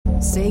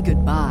Say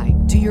goodbye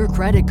to your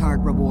credit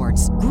card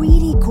rewards.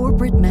 Greedy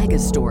corporate mega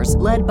stores,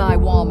 led by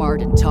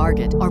Walmart and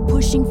Target, are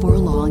pushing for a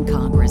law in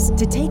Congress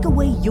to take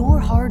away your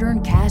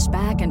hard-earned cash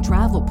back and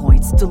travel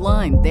points to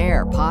line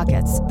their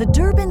pockets. The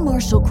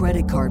Durbin-Marshall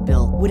credit card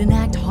bill would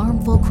enact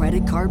harmful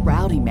credit card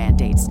routing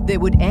mandates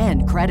that would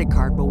end credit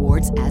card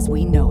rewards as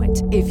we know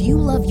it. If you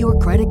love your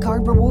credit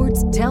card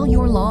rewards, tell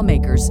your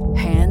lawmakers,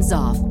 hands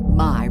off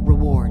my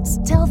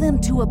rewards. Tell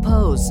them to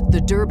oppose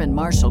the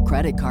Durbin-Marshall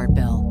credit card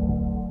bill.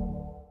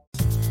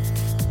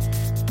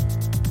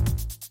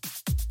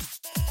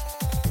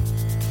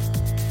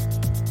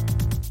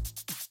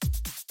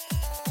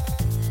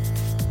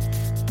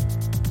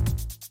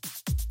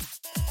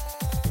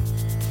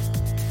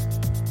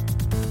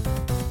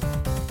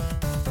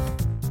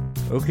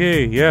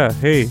 Okay, yeah,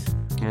 hey,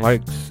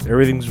 like,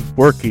 everything's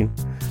working.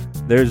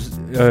 There's,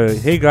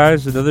 hey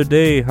guys, another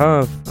day,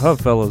 huh,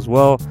 fellas?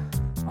 Well,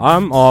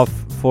 I'm off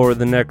for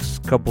the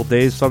next couple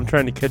days, so I'm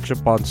trying to catch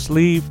up on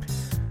sleep,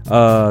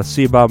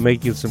 see about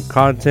making some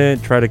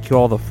content, try to kill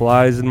all the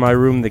flies in my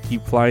room that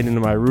keep flying into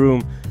my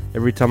room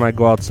every time I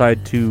go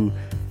outside to,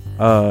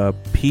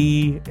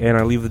 pee, and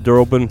I leave the door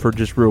open for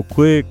just real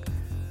quick.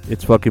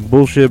 It's fucking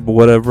bullshit, but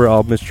whatever,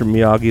 I'll Mr.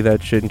 Miyagi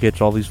that shit and catch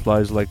all these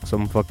flies like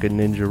some fucking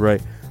ninja,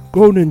 right?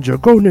 Go ninja,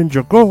 go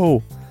ninja,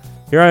 go!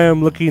 Here I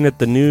am looking at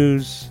the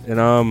news, and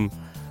I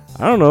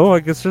don't know, I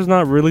guess there's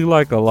not really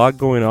like a lot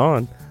going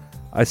on.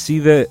 I see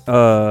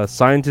that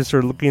scientists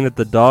are looking at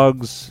the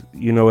dogs,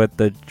 you know, at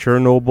the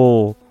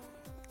Chernobyl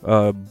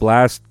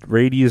blast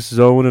radius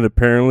zone, and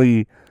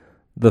apparently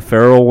the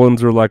feral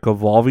ones are like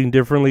evolving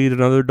differently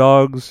than other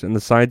dogs, and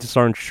the scientists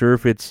aren't sure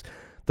if it's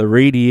the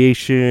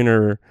radiation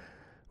or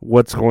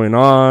what's going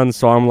on.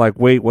 So I'm like,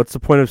 wait, what's the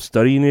point of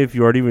studying it if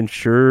you aren't even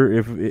sure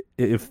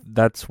if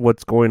that's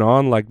what's going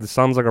on? Like, this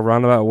sounds like a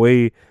roundabout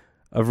way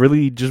of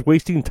really just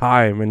wasting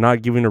time and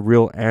not giving a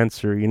real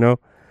answer, you know?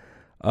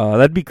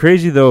 That'd be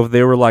crazy though if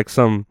they were like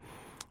some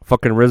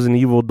fucking Resident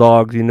Evil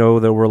dogs, you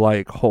know, that were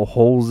like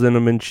holes in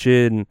them and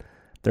shit, and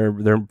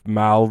their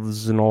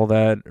mouths and all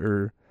that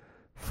are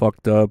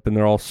fucked up and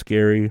they're all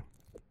scary.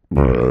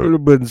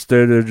 But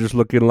instead they're just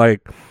looking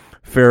like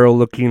feral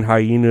looking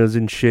hyenas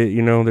and shit,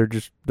 you know.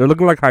 They're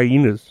looking like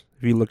hyenas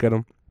if you look at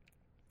them.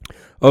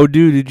 Oh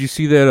dude, did you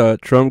see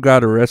that Trump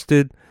got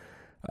arrested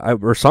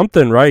or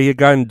something, right? He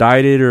got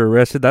indicted or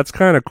arrested. That's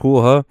kind of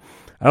cool, huh?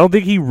 I don't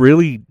think he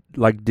really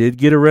like did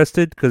get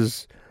arrested,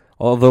 because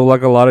although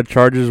like a lot of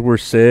charges were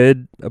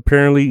said,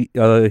 apparently he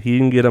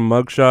didn't get a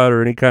mugshot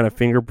or any kind of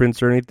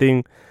fingerprints or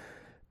anything.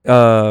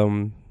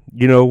 You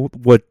know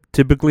what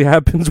typically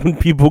happens when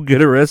people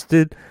get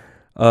arrested.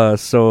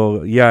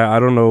 So yeah, I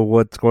don't know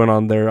what's going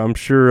on there. I'm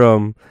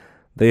sure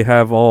they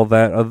have all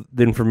that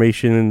the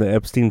information in the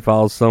Epstein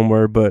files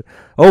somewhere, but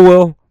oh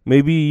well,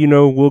 maybe, you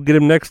know, we'll get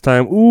him next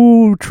time.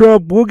 Ooh,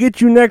 Trump, we'll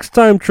get you next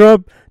time,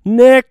 Trump.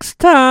 Next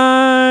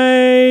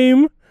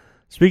time.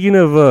 Speaking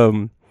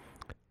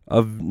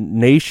of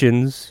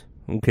nations,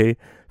 okay,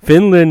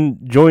 Finland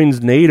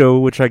joins NATO,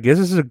 which I guess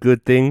is a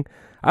good thing.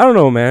 I don't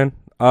know, man.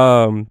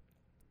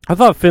 I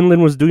thought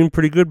Finland was doing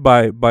pretty good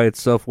by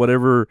itself,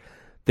 whatever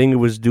thing it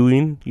was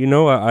doing. You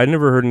know, I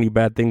never heard any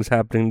bad things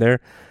happening there.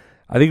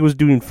 I think it was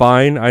doing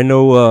fine. I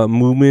know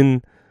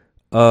Moomin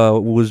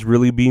was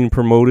really being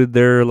promoted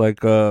there.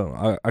 Like,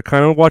 I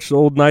kind of watched the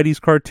old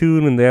 90s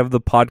cartoon, and they have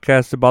the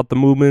podcast about the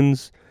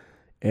Moomins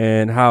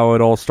and how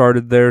it all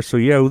started there. So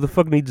yeah, who the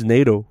fuck needs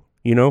NATO?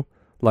 You know,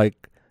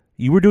 like,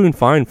 you were doing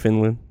fine,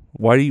 Finland.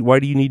 Why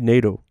do you need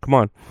NATO? Come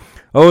on.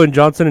 Oh, and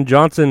Johnson &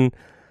 Johnson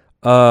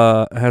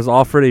has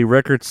offered a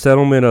record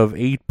settlement of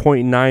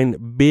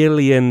 $8.9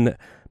 billion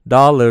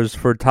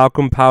for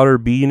talcum powder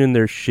being in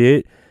their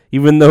shit.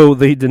 Even though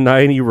they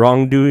deny any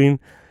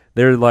wrongdoing,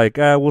 they're like,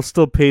 we'll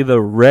still pay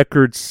the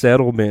record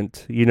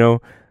settlement, you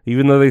know,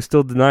 even though they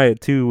still deny it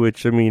too,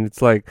 which, I mean,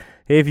 it's like,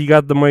 hey, if you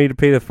got the money to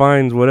pay the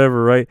fines,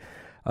 whatever, right?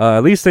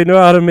 At least they know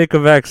how to make a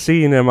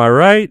vaccine. Am I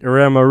right? Or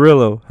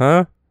Amarillo?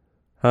 Huh?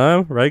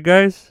 Right,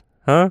 guys?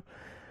 Huh?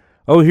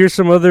 Oh, here's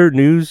some other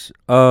news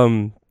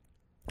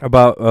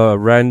about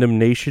random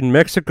nation.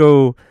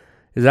 Mexico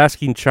is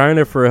asking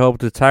China for help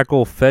to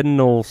tackle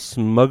fentanyl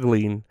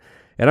smuggling.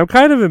 And I'm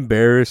kind of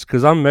embarrassed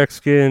because I'm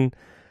Mexican.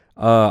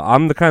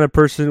 I'm the kind of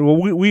person, well,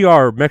 we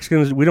are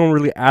Mexicans. We don't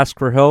really ask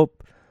for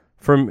help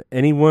from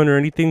anyone or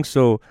anything.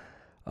 So,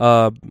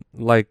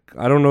 like,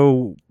 I don't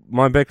know,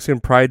 my Mexican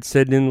pride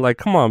set in, like,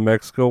 come on,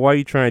 Mexico, why are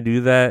you trying to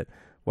do that?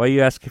 Why are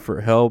you asking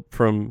for help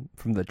from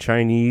the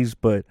Chinese?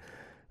 But,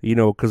 you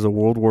know, because of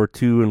World War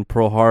II and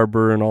Pearl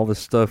Harbor and all this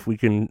stuff we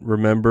can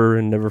remember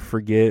and never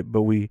forget,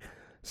 but we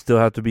still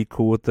have to be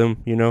cool with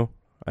them, you know?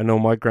 I know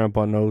my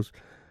grandpa knows.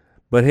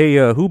 But hey,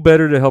 who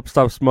better to help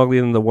stop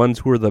smuggling than the ones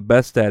who are the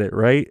best at it,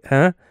 right?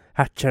 Huh?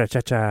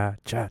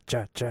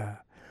 Ha-cha-cha-cha-cha-cha-cha.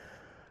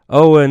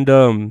 Oh, and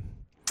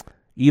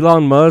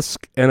Elon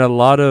Musk and a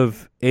lot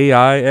of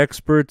AI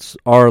experts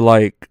are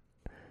like,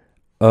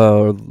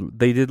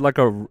 they did like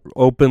a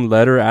open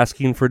letter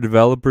asking for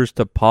developers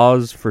to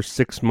pause for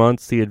 6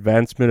 months the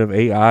advancement of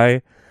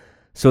AI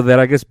so that,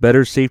 I guess,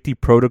 better safety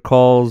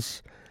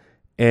protocols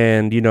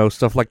and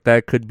stuff like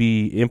that could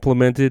be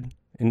implemented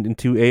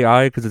into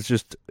AI because it's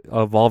just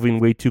evolving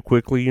way too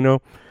quickly,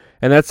 And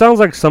that sounds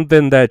like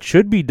something that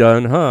should be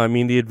done, huh? I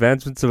mean, the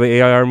advancements of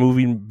AI are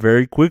moving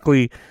very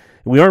quickly.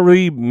 We aren't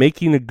really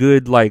making a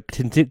good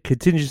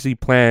contingency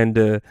plan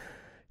to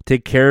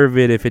take care of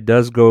it if it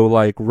does go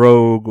like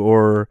rogue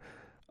or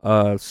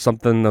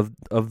something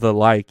of the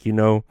like,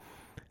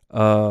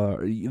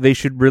 They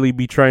should really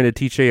be trying to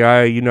teach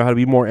AI, how to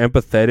be more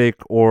empathetic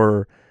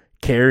or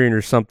caring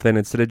or something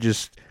instead of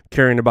just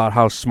caring about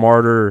how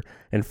smarter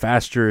and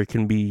faster it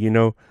can be,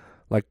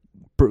 like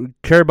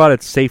care about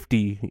its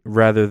safety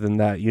rather than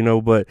that,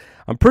 But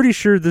I'm pretty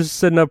sure this is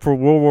setting up for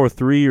World War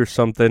III or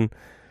something,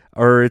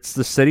 or it's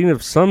the setting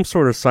of some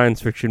sort of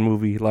science fiction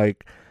movie.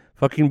 Like,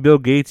 fucking Bill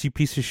Gates, you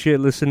piece of shit,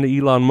 listen to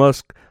Elon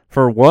Musk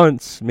for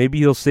once. Maybe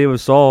he'll save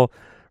us all.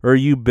 Or are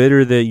you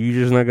bitter that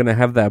you're just not gonna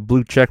have that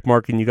blue check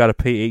mark and you gotta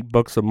pay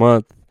 $8 a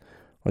month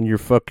on your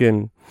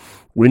fucking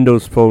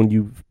Windows phone,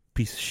 you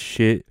piece of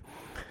shit?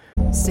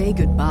 Say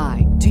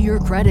goodbye to your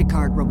credit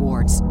card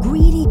rewards.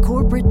 Greedy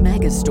corporate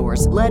mega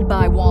stores, led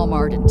by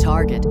Walmart and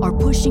Target, are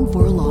pushing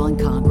for a law in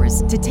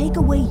Congress to take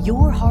away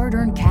your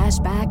hard-earned cash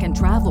back and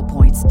travel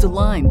points to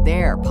line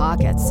their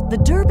pockets. The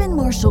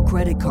Durbin-Marshall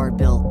credit card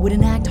bill would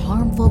enact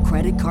harmful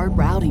credit card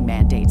routing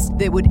mandates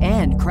that would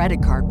end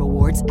credit card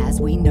rewards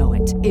as we know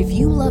it. If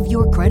you love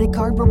your credit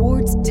card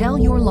rewards, tell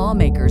your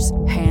lawmakers,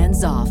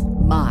 hands off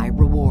my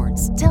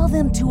rewards. Tell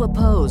them to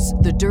oppose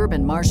the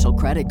Durbin-Marshall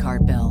credit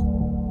card bill.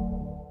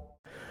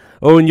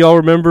 Oh, and y'all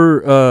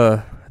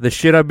remember the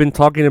shit I've been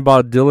talking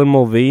about Dylan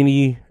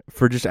Mulvaney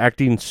for just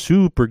acting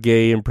super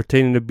gay and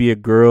pretending to be a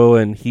girl,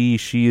 and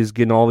she is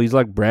getting all these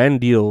like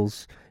brand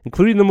deals,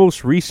 including the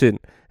most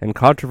recent and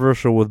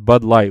controversial with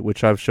Bud Light,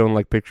 which I've shown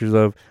like pictures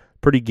of.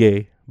 Pretty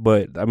gay,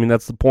 but I mean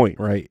that's the point,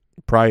 right?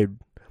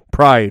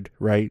 Pride,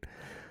 right?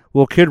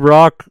 Well, Kid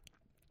Rock,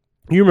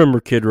 you remember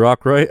Kid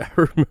Rock, right? I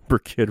remember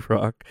Kid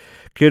Rock.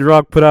 Kid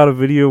Rock put out a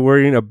video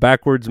wearing a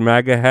backwards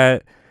MAGA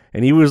hat,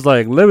 and he was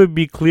like, "Let me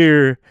be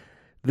clear.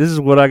 This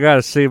is what I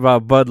gotta say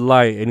about Bud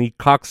Light," and he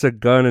cocks a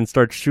gun and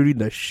starts shooting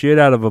the shit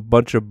out of a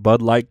bunch of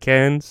Bud Light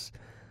cans,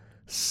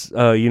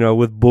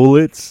 with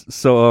bullets.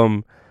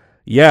 So,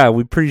 yeah,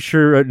 we pretty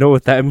sure know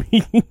what that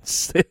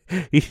means.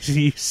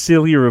 You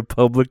silly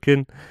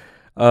Republican.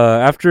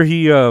 After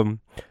he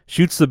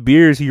shoots the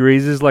beers, he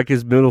raises like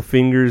his middle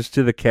fingers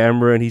to the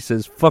camera and he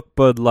says, "Fuck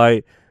Bud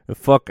Light and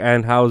fuck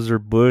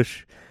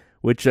Anheuser-Busch,"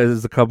 which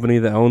is the company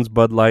that owns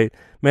Bud Light.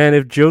 Man,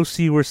 if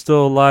Josie were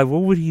still alive,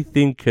 what would he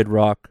think, Kid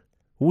Rock?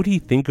 What would he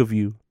think of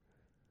you?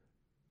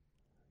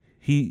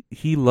 He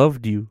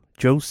loved you.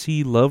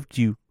 Josie loved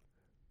you,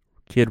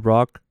 Kid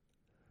Rock.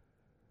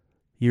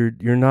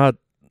 You're not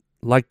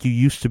like you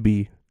used to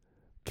be,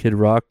 Kid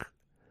Rock.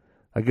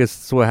 I guess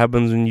that's what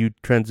happens when you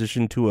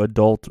transition to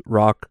adult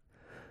rock.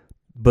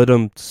 But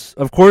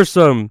of course,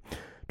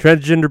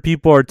 transgender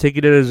people are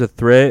taking it as a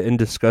threat and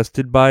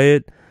disgusted by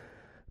it.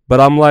 But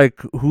I'm like,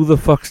 who the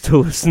fuck still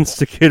listens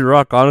to Kid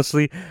Rock,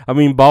 honestly? I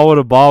mean, Ball with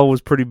a Ball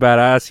was pretty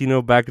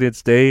badass, back in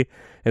its day.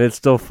 And it's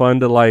still fun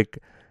to, like,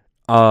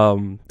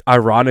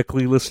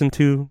 ironically listen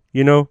to,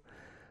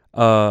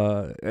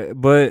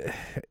 But,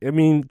 I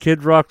mean,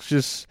 Kid Rock's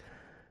just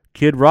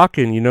Kid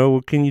Rockin',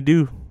 what can you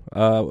do?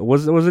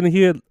 Wasn't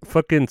he at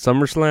fucking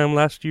SummerSlam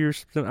last year or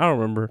something? I don't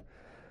remember.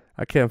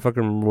 I can't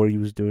fucking remember what he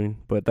was doing.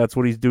 But that's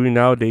what he's doing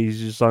nowadays.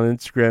 He's just on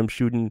Instagram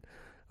shooting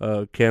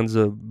cans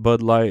of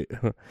Bud Light.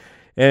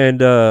 And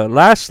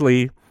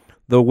lastly,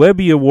 the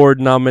Webby Award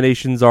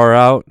nominations are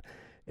out.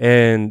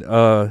 And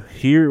what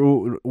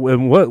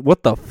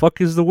the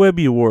fuck is the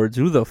Webby Awards?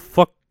 Who the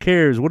fuck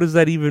cares? What does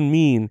that even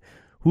mean?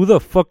 Who the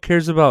fuck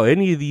cares about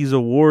any of these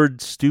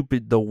awards?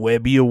 Stupid. The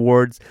Webby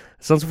Awards.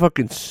 It sounds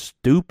fucking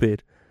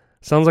stupid.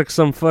 Sounds like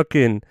some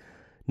fucking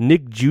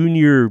Nick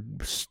Jr.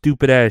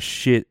 stupid ass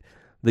shit.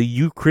 The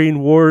Ukraine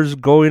war's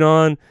going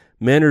on.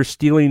 Men are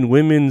stealing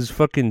women's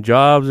fucking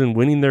jobs and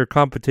winning their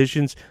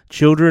competitions.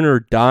 Children are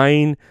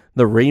dying.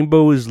 The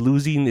rainbow is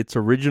losing its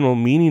original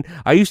meaning.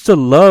 I used to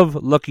love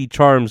Lucky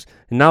Charms,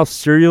 and now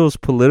cereal is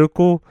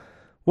political.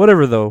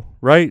 Whatever, though,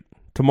 right?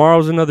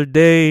 Tomorrow's another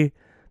day.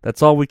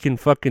 That's all we can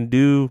fucking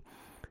do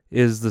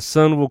is the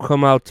sun will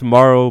come out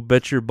tomorrow.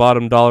 Bet your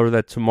bottom dollar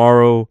that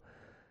tomorrow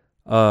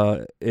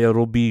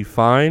it'll be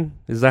fine.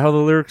 Is that how the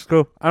lyrics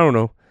go? I don't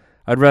know.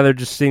 I'd rather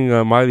just sing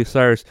Miley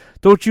Cyrus.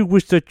 Don't you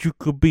wish that you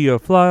could be a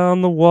fly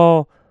on the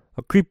wall?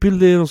 A creepy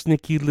little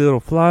sneaky little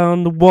fly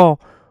on the wall.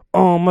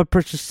 Oh, my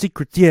precious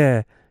secrets,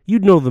 yeah. You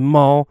know them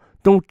all.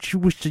 Don't you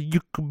wish that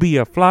you could be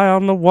a fly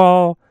on the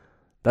wall?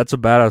 That's a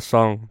badass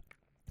song.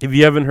 If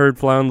you haven't heard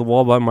Fly on the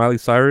Wall by Miley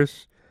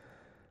Cyrus,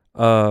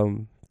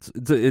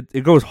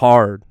 it goes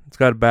hard. It's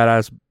got a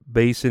badass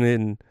bass in it,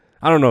 and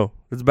I don't know.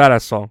 It's a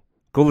badass song.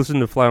 Go listen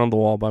to Fly on the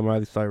Wall by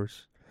Miley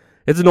Cyrus.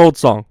 It's an old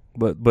song,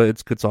 but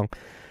it's a good song.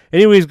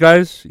 Anyways,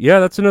 guys,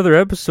 yeah, that's another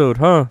episode,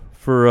 huh?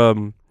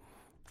 For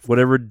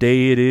whatever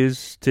day it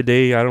is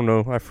today. I don't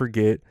know. I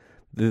forget.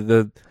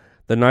 The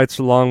nights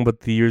are long, but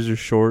the years are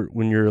short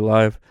when you're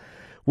alive.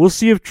 We'll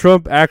see if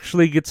Trump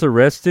actually gets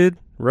arrested,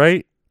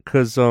 right?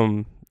 Because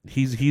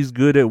He's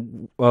good at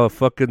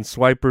fucking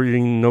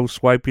no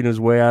swiping his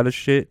way out of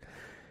shit.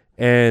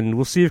 And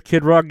we'll see if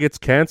Kid Rock gets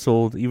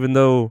canceled, even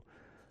though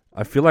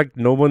I feel like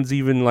no one's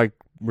even like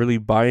really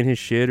buying his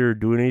shit or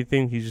doing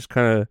anything. He's just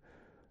kind of,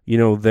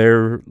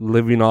 there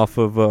living off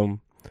of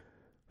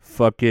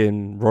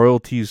fucking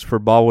royalties for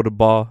Bawa to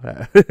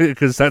Ba,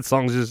 because that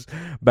song's just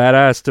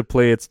badass to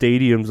play at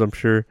stadiums, I'm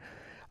sure.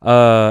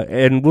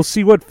 And we'll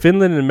see what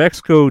Finland and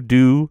Mexico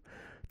do,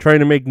 trying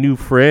to make new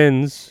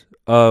friends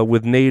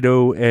with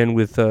NATO and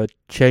with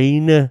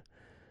China.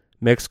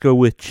 Mexico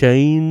with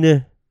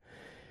China.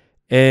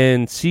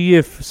 And see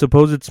if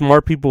supposed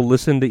smart people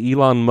listen to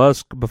Elon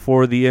Musk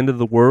before the end of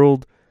the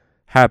world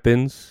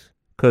happens.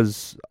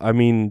 Because, I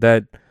mean,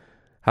 that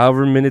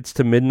however minutes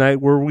to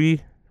midnight were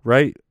we,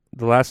 right?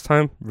 The last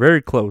time?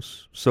 Very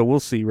close. So we'll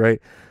see,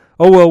 right?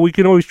 Oh, well, we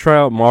can always try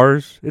out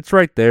Mars. It's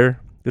right there.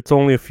 It's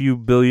only a few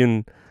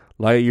billion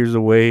light years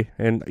away.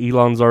 And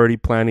Elon's already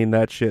planning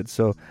that shit.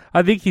 So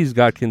I think he's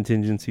got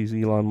contingencies,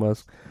 Elon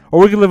Musk. Or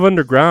we could live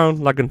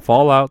underground, like in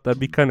Fallout. That'd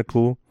be kind of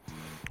cool.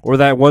 Or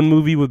that one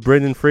movie with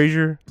Brendan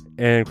Fraser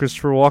and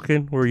Christopher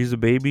Walken where he's a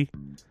baby.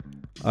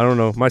 I don't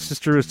know. My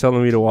sister was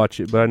telling me to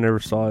watch it, but I never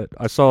saw it.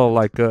 I saw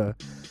like a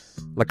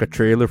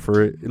trailer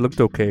for it. It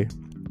looked okay.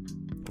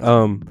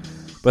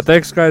 But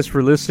thanks guys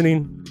for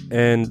listening,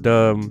 and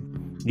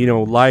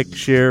like,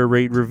 share,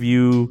 rate,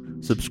 review,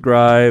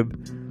 subscribe.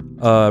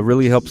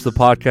 Really helps the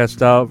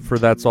podcast out for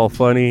That's All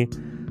Funny.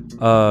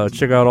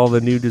 Check out all the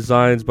new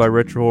designs by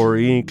Retro Horror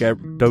Inc. at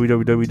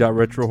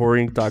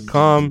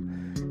www.retrohorrorinc.com.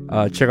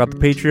 Check out the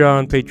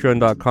Patreon,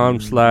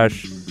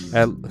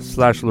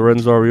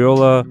 patreon.com/Lorenzo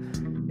Ariola.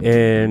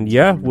 And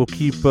yeah, we'll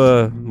keep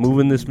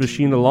moving this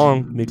machine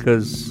along,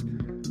 because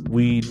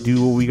we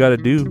do what we got to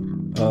do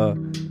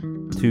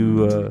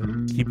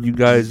to keep you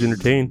guys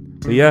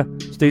entertained. But yeah,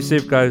 stay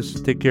safe, guys.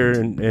 Take care,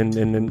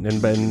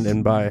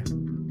 and bye.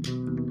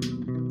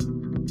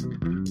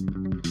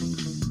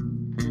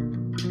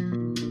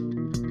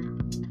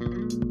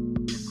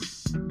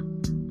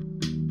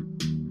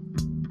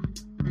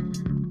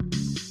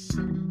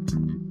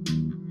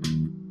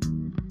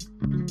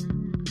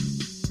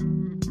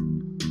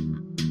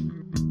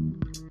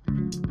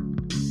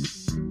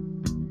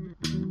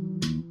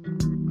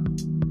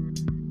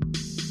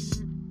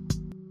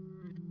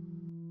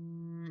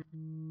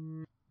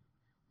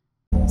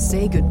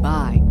 Say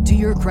goodbye to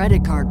your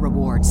credit card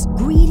rewards.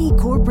 Greedy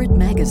corporate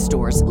mega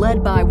stores,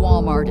 led by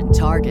Walmart and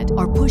Target,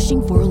 are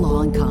pushing for a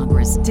law in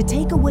Congress to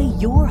take away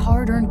your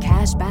hard-earned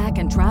cash back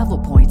and travel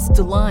points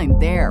to line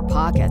their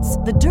pockets.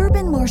 The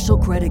Durbin-Marshall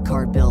credit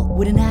card bill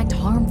would enact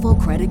harmful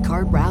credit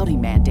card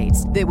routing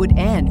mandates that would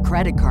end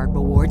credit card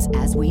rewards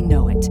as we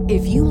know it.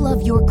 If you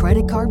love your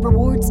credit card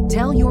rewards,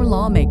 tell your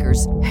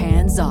lawmakers,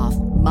 hands off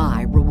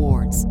my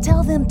rewards.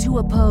 Tell them to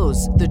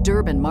oppose the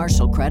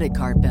Durbin-Marshall credit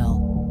card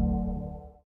bill.